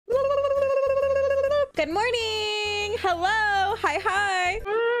Good morning. Hello. Hi, hi.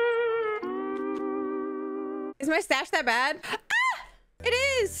 Is my stash that bad? Ah, it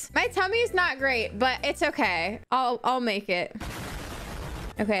is. My tummy's not great, but it's okay. I'll make it.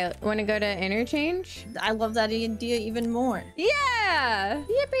 Okay, want to go to interchange? I love that idea even more. Yeah!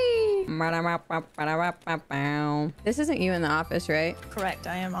 Yippee! This isn't you in the office, right? Correct.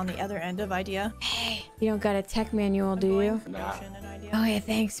 I am on the other end of idea. Hey, you don't got a tech manual, do you? Oh yeah,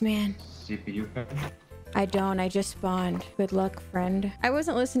 thanks, man. CPU fan? I don't. I just spawned. Good luck, friend. I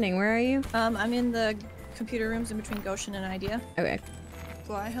wasn't listening. Where are you? I'm in the computer rooms in between Goshen and Idea. Okay.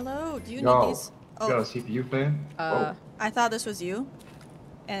 Why, hello. Do you Yo, need these? you got a CPU fan? I thought this was you.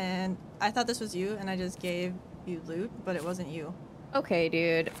 And I just gave you loot, but it wasn't you. Okay,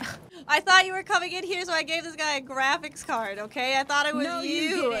 dude. I thought you were coming in here, so I gave this guy a graphics card, okay? I thought it was No, you.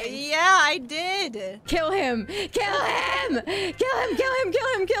 you didn't. Yeah, I did. Kill him! Kill him! Kill him! Kill him! Kill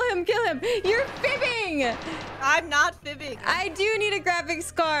him! Kill him! Kill him! You're fibbing! I'm not fibbing. I do need a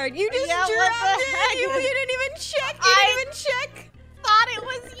graphics card. You just Yeah, what dropped the heck? it. You didn't even check. You didn't even check. Thought it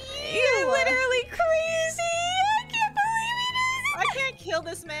was you. You're literally crazy. I can't believe he did I can't kill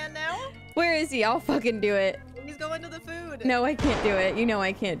this man now. Where is he? I'll fucking do it. He's going to the food. No, I can't do it. You know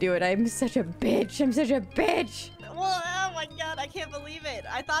I can't do it. I'm such a bitch. I'm such a bitch. Well, oh my god, I can't believe it.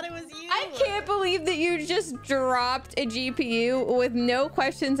 I thought it was you. I can't believe that you just dropped a GPU with no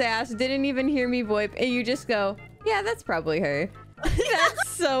questions asked, didn't even hear me VoIP, and you just go, yeah, that's probably her. That's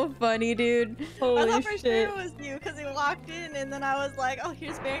so funny, dude. Holy I thought for shit. sure it was you because he walked in and then I was like, oh,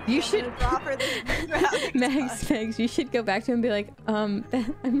 here's Bearki. You I'm should gonna drop her this graphics Mags, card. Mags, you should go back to him and be like,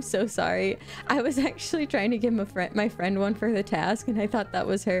 I'm so sorry. I was actually trying to give my friend one for the task, and I thought that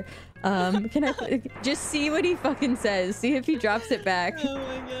was her. Can I just see what he fucking says? See if he drops it back. Oh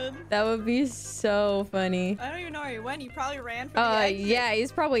my god. That would be so funny. I don't even know where he went. He probably ran from the exit. Yeah,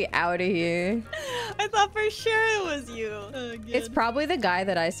 he's probably out of here. I thought for sure it was you. Oh, It's probably the guy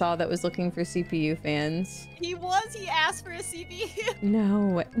that I saw that was looking for CPU fans. He asked for a CPU.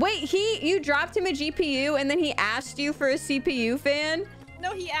 No. Wait, you dropped him a GPU and then he asked you for a CPU fan?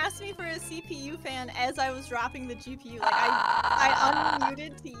 No, he asked me for a CPU fan as I was dropping the GPU. Like I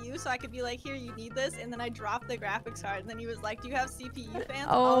unmuted to you so I could be like, here, you need this, and then I dropped the graphics card, and then he was like, do you have CPU fans?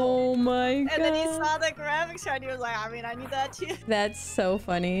 Oh my god. And then he saw the graphics card, and he was like, I mean, I need that too. That's so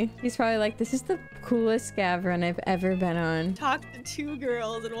funny. He's probably like, this is the coolest scav run I've ever been on. Talked to 2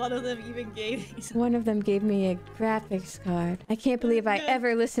 girls, and one of them even gave me some. One of them gave me a graphics card. I can't believe I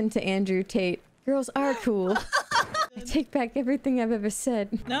ever listened to Andrew Tate. Girls are cool. I take back everything I've ever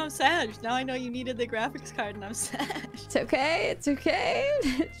said. Now I'm sad. Now I know you needed the graphics card and I'm sad. It's okay. It's okay.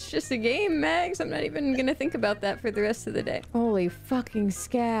 It's just a game, Max. I'm not even gonna think about that for the rest of the day. Holy fucking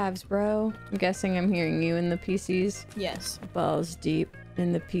scavs, bro. I'm guessing I'm hearing you in the PCs. Yes. Balls deep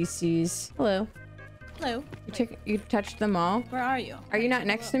in the PCs. Hello. Hello. You touched them all? Where are you? Are you not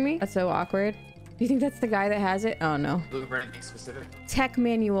next to me? That's so awkward. Do you think that's the guy that has it? Oh no. Looking for anything specific? Tech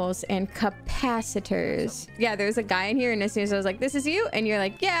manuals and capacitors. Yeah, there's a guy in here, and as soon as I was like, this is you? And you're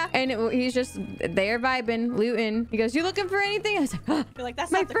like, yeah. And he's just there vibing, looting. He goes, you looking for anything? I was like, oh, You're like,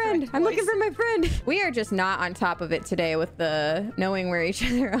 that's my not the friend. correct I'm looking voice. for my friend. We are just not on top of it today with the knowing where each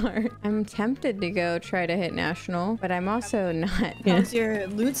other are. I'm tempted to go try to hit national, but I'm also not. How's your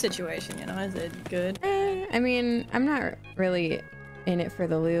loot situation? You know, is it good? I mean, I'm not really in it for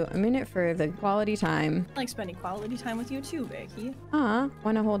the loot. I'm in it for the quality time. I like spending quality time with you too, Bearki.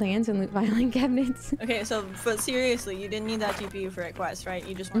 Want to hold hands and loot violin cabinets? Okay, so, but seriously, you didn't need that GPU for a quest, right?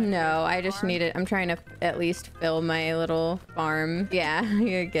 You just wanted No, I just farm? need it. I'm trying to at least fill my little farm. Yeah,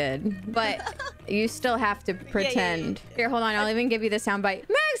 you're good. But you still have to pretend. Here, hold on. I'll even give you the soundbite.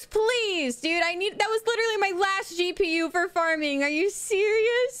 Max, please, dude. That was literally my last GPU for farming. Are you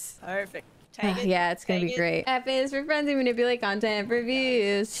serious? Perfect. Tag it. Yeah, it's gonna Tag be it. great. F is for friends who manipulate content for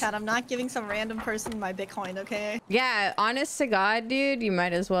views. Chad, I'm not giving some random person my Bitcoin, okay? Yeah, honest to God, dude, you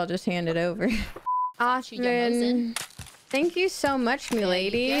might as well just hand it over. Austin, thank you so much,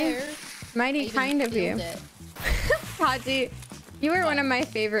 milady. Mighty kind of you. Hodsy, you were one of my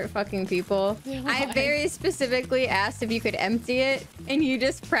favorite fucking people. I very specifically asked if you could empty it, and you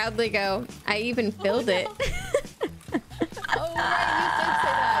just proudly go, I even filled it. Oh,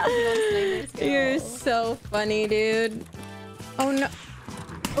 right, you did say that. You're so funny, dude. Oh no.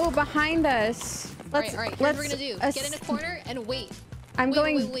 Oh, behind us. Alright, here's what we're gonna do. Get in a corner and wait. I'm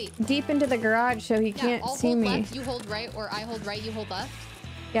going wait. deep into the garage so he Yeah, can't I'll see hold me. left, you hold right, or I hold right, you hold left.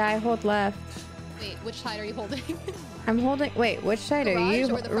 Yeah, I hold left. Wait, which side are you holding? I'm holding. Wait, which side are Garage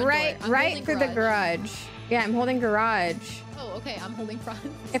you? or the front Right, door? I'm right holding for the garage. garage. Yeah, I'm holding garage. Oh, okay, I'm holding front.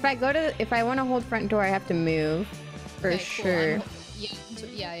 If I want to hold front door, I have to move for Okay, cool, sure.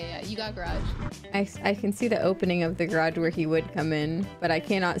 Yeah. You got garage. I can see the opening of the garage where he would come in, but I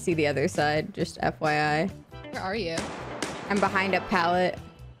cannot see the other side, just FYI. Where are you? I'm behind a pallet.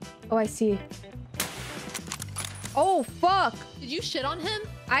 Oh, I see. Oh, fuck! Did you shit on him?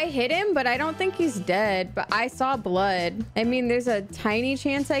 I hit him, but I don't think he's dead, but I saw blood. I mean, there's a tiny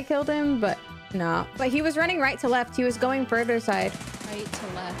chance I killed him, but no. But he was running right to left. He was going further side. Right to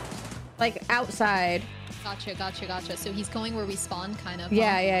left. Like outside. Gotcha. So he's going where we spawned, kind of.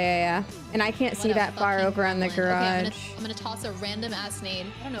 Yeah. And I can't see that far over on the garage. Okay, I'm gonna toss a random ass nade.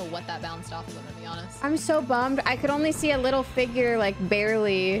 I don't know what that bounced off of, I'm gonna be honest. I'm so bummed. I could only see a little figure, like,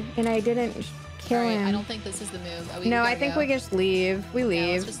 barely, and I didn't kill him. I don't think this is the move. No, I think we just leave. We leave.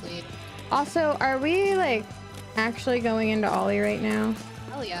 Yeah, let's just leave. Also, are we, like, actually going into Ollie right now?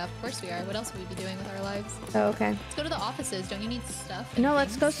 Hell yeah, of course we are. What else would we be doing with our lives? Oh, okay. Let's go to the offices. Don't you need stuff? No,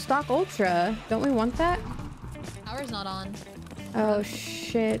 let's go stock Ultra. Don't we want that? Power's not on. Oh,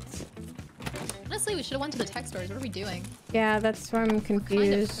 shit. Honestly, we should have went to the tech stores. What are we doing? Yeah, that's why I'm confused.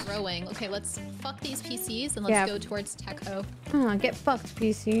 Kind of throwing. Okay, let's fuck these PCs and let's go towards Techo. Oh, get fucked,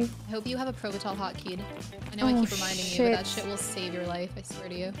 PC. I hope you have a Provital hotkeyed. I know I keep reminding you, but that shit will save your life. I swear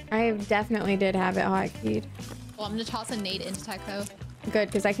to you. I definitely did have it hotkeyed. Well, I'm gonna toss a nade into Techo. Good,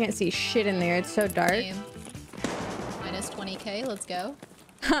 because I can't see shit in there. It's so dark. Minus 20k. Let's go.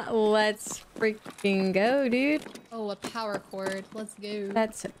 Let's freaking go, dude. Oh, a power cord. Let's go.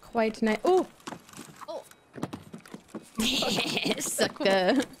 That's quite nice. Oh! Oh!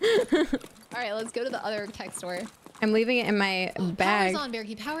 Sucker. Alright, let's go to the other tech store. I'm leaving it in my bag. Power's on,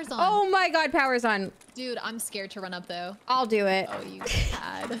 Bearki. Power's on. Oh my god, power's on. Dude, I'm scared to run up, though. I'll do it. Oh, you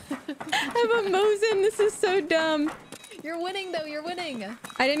bad. I'm a Mosin. This is so dumb. You're winning, though. You're winning.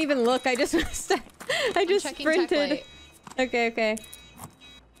 I didn't even look. I just sprinted. Okay.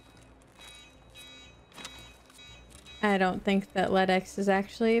 I don't think that LEDX is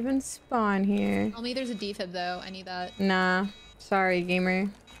actually even spawn here. Tell me there's a defib though. I need that. Nah. Sorry, gamer.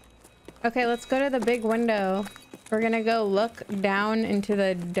 Okay, let's go to the big window. We're gonna go look down into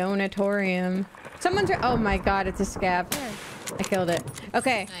the donatorium. Oh my god, it's a scav. I killed it.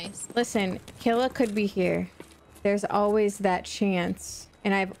 Okay. Nice. Listen, Killa could be here. There's always that chance.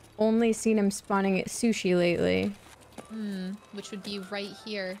 And I've only seen him spawning at sushi lately. Which would be right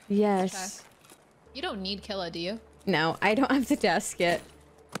here. Yes. You don't need Killa, do you? No, I don't have the desk yet.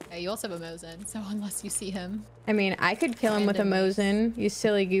 Yeah, you also have a Mosin, so unless you see him. I mean, I could kill him with a Mosin, you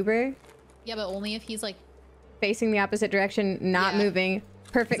silly goober. Yeah, but only if he's like... facing the opposite direction, not moving.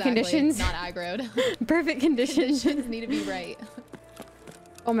 Perfect conditions. Not aggroed. Perfect conditions. Conditions need to be right.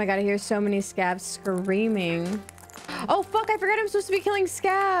 Oh my god, I hear so many scavs screaming. Oh fuck, I forgot I'm supposed to be killing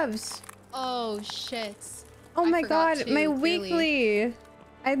scavs. Oh shit. Oh my god, my weekly.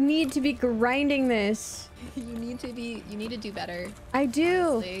 I need to be grinding this. You need to do better. I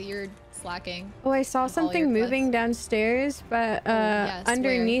do. Honestly, you're slacking. Oh, I saw something moving downstairs, but yes,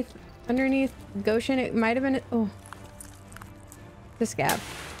 underneath Goshen, it might have been the scav.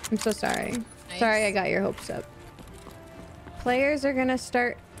 I'm so sorry. Nice. Sorry I got your hopes up. Players are gonna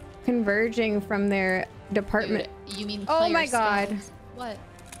start converging from their department. Dude, you mean oh my god. Scavs. What?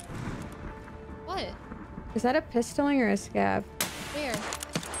 What? Is that a pistoling or a scav? Where?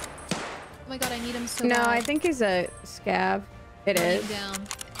 Oh my god, I need him so No, bad. I think he's a scav. It is. Down.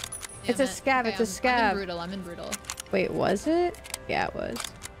 It's a scav. Okay, it's a scav. I'm in brutal. Wait, was it? Yeah, it was.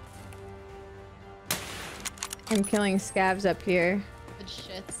 I'm killing scavs up here. Good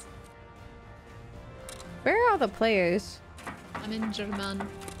shits. Where are all the players? I'm in German.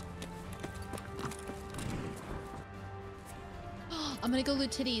 I'm gonna go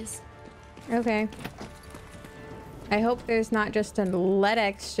loot titties. Okay. I hope there's not just a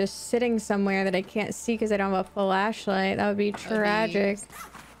LEDX just sitting somewhere that I can't see because I don't have a flashlight. That would be tragic.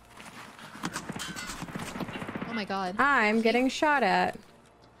 Oh my god. I'm getting shot at.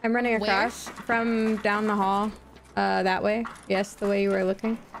 I'm running across from down the hall. That way. Yes, the way you were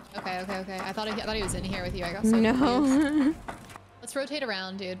looking. Okay. I thought he was in here with you. I got so confused. No. Let's rotate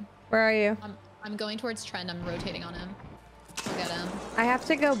around, dude. Where are you? I'm going towards Trend. I'm rotating on him. I'll get him. I have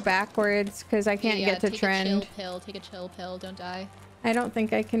to go backwards because I can't get to Trend. Take a chill pill. Don't die. I don't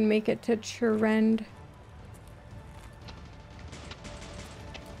think I can make it to Trend.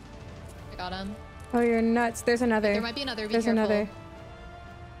 I got him. Oh, you're nuts. There's another. There might be another. There's another.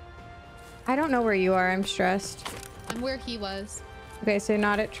 I don't know where you are. I'm stressed. I'm where he was. Okay, so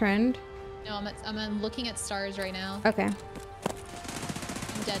not at Trend. No, I'm looking at stars right now. Okay.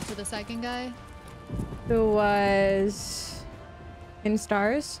 I'm dead to the second guy. Who was in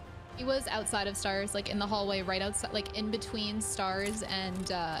stars? He was outside of stars, like in the hallway, right outside, like in between stars and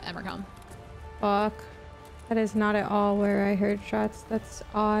Emercom. Fuck. That is not at all where I heard shots. That's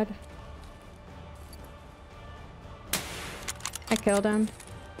odd. I killed him.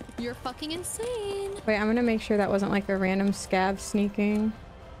 You're fucking insane. Wait, I'm gonna make sure that wasn't like a random scav sneaking.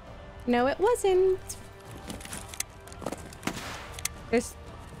 No, it wasn't. There's...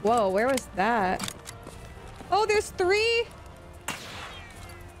 Whoa, where was that? Oh, there's 3?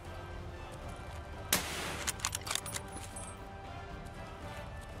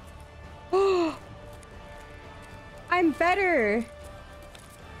 Oh, I'm better.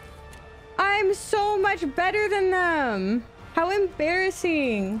 I'm so much better than them. How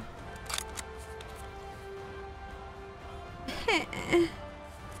embarrassing.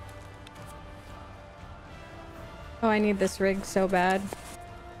 Oh, I need this rig so bad.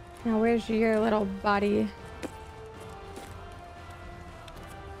 Now, where's your little body?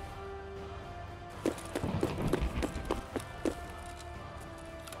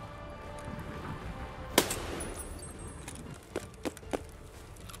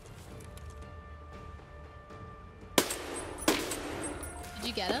 Did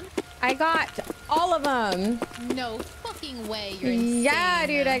you get him? I got all of them. No fucking way. You're insane. Yeah,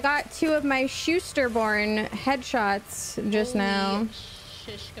 dude, I got 2 of my Schuster-born headshots just now.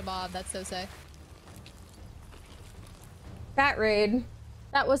 Shish kebab, that's so sick. Fat raid.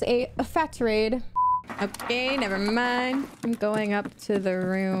 That was a fat raid. Okay, never mind. I'm going up to the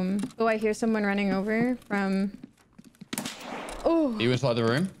room. Oh, I hear someone running over from... Oh. You inside the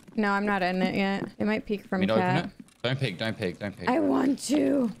room? No, I'm not in it yet. It might peek from Open cat. it? Don't peek, don't peek, don't peek. I want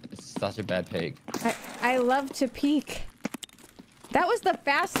to. It's such a bad peek. I love to peek. That was the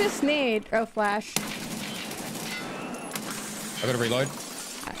fastest nade. Oh, flash. I gotta reload.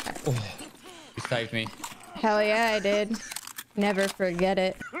 Oh, you saved me. Hell yeah, I did. Never forget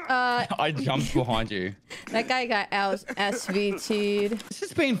it. I jumped behind you. That guy got SVT'd. This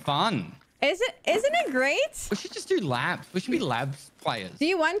has been fun. Isn't it great? We should just do labs. We should be labs players. Do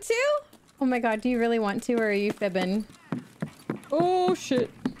you want to? Oh my god, do you really want to, or are you fibbing? Oh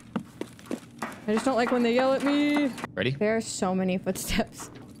shit. I just don't like when they yell at me. Ready? There are so many footsteps.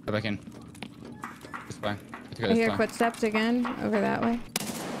 Go back in. This way. I hear footsteps again over that way.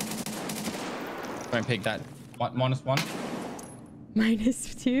 Don't peek that. -1.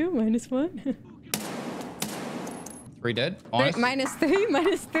 -2, -1. 3 dead. -3,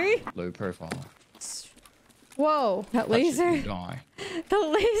 -3. Low profile. Whoa, that laser. Die. The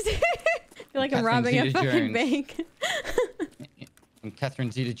laser. I feel like I'm robbing a fucking bank. And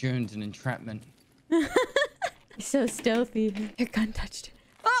Catherine Zeta-Jones in Entrapment. So stealthy. Your gun touched it.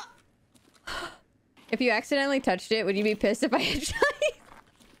 Oh! If you accidentally touched it, would you be pissed if I headshot you?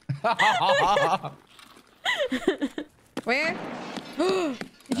 Where?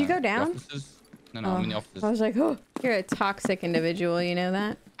 Did you go down? No, I'm in the offices. I was like, oh, you're a toxic individual, you know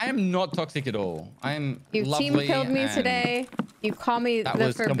that? I am not toxic at all. I am You lovely. team killed me today. You call me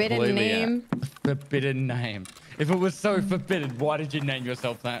the forbidden name. Forbidden name. If it was so forbidden, why did you name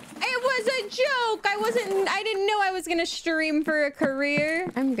yourself that? It was a joke. I didn't know I was gonna stream for a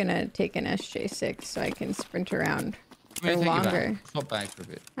career. I'm gonna take an SJ6 so I can sprint around for longer. Swap bags for a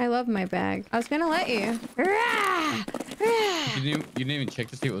bit. I love my bag. I was gonna let you. You didn't even check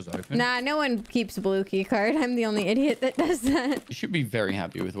to see it was open? Nah, no one keeps blue key card. I'm the only idiot that does that. You should be very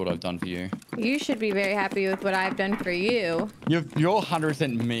happy with what I've done for you. You should be very happy with what I've done for you. You're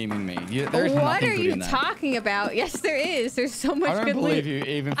 100% memeing me. What are you talking about? Yes, there is. There's so much good loot. I don't believe you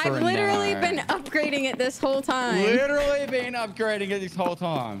even for I've literally been upgrading it this whole time. Literally been upgrading it this whole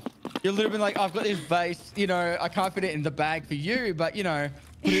time. You've literally been like, I've got this vase, you know, I can't fit it in the bag for you, but you know,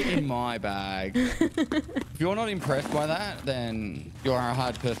 put it in my bag. If you're not impressed by that, then you're a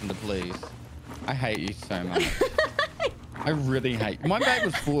hard person to please. I hate you so much. I really hate you. My bag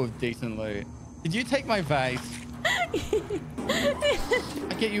was full of decent loot. Did you take my vase? I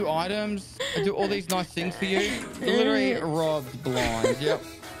get you items. I do all these nice things for you. You literally robbed blind. Yep.